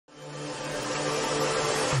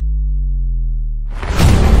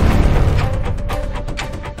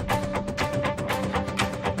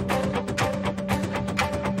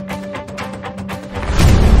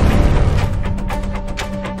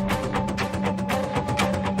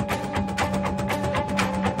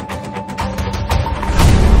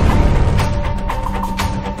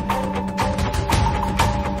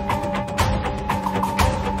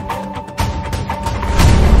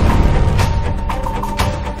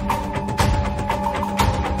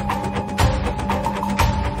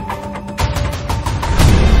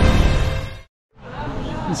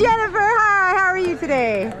Jennifer, hi, how are you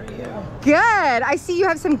today? How are you? Good. I see you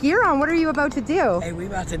have some gear on. What are you about to do? Hey, we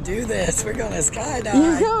about to do this. We're going to skydive.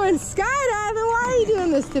 You're going skydiving? Why are you doing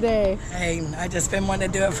this today? Hey, I just been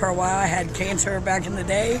wanting to do it for a while. I had cancer back in the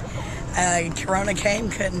day. Corona came,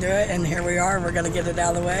 couldn't do it, and here we are. We're going to get it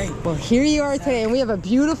out of the way. Well, here you are today, and we have a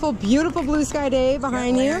beautiful, beautiful blue sky day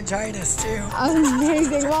behind you. Laryngitis too.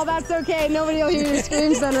 Amazing. Well, that's okay. Nobody will hear your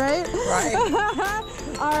screams then, right? Right.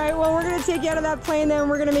 All right, well, we're going to take you out of that plane then.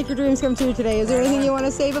 We're going to make your dreams come true today. Is there anything you want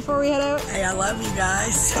to say before we head out? Hey, I love you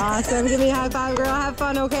guys. Awesome. Give me a high five, girl. Have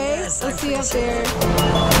fun, okay? Yes, we'll see you up there.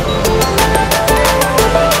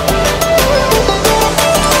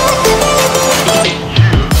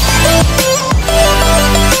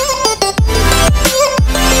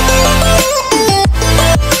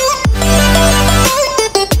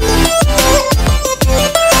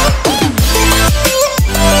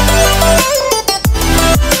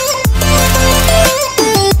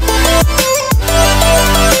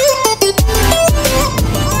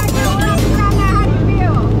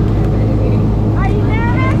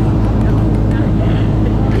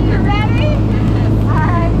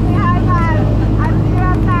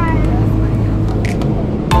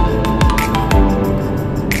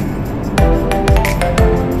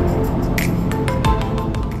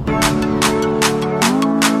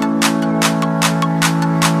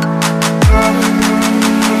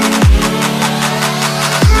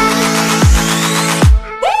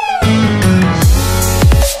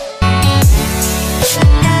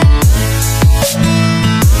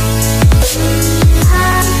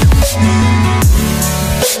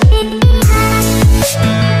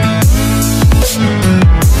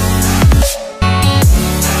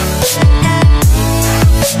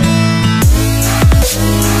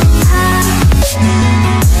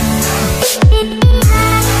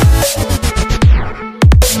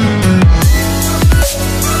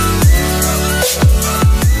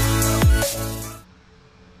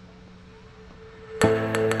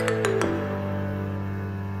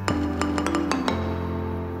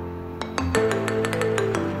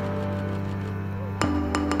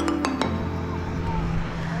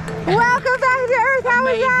 Welcome back to Earth. How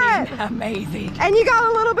was that? Amazing. And you got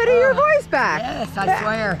a little bit of your voice back. Yes, I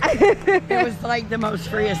swear. It was like the most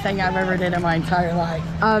freest thing I've ever did in my entire life.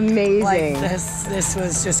 Amazing. Like this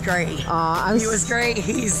was just great. He was great.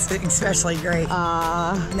 He's especially great.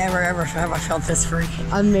 Never ever have I felt this free.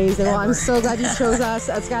 Amazing. Ever. Well, I'm so glad you chose us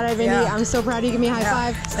at Skydive Indy. Yeah. I'm so proud of you. Give me a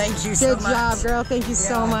high five. Thank you so much. Good job, girl. Thank you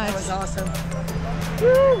so much. That was awesome.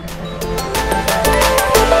 Woo.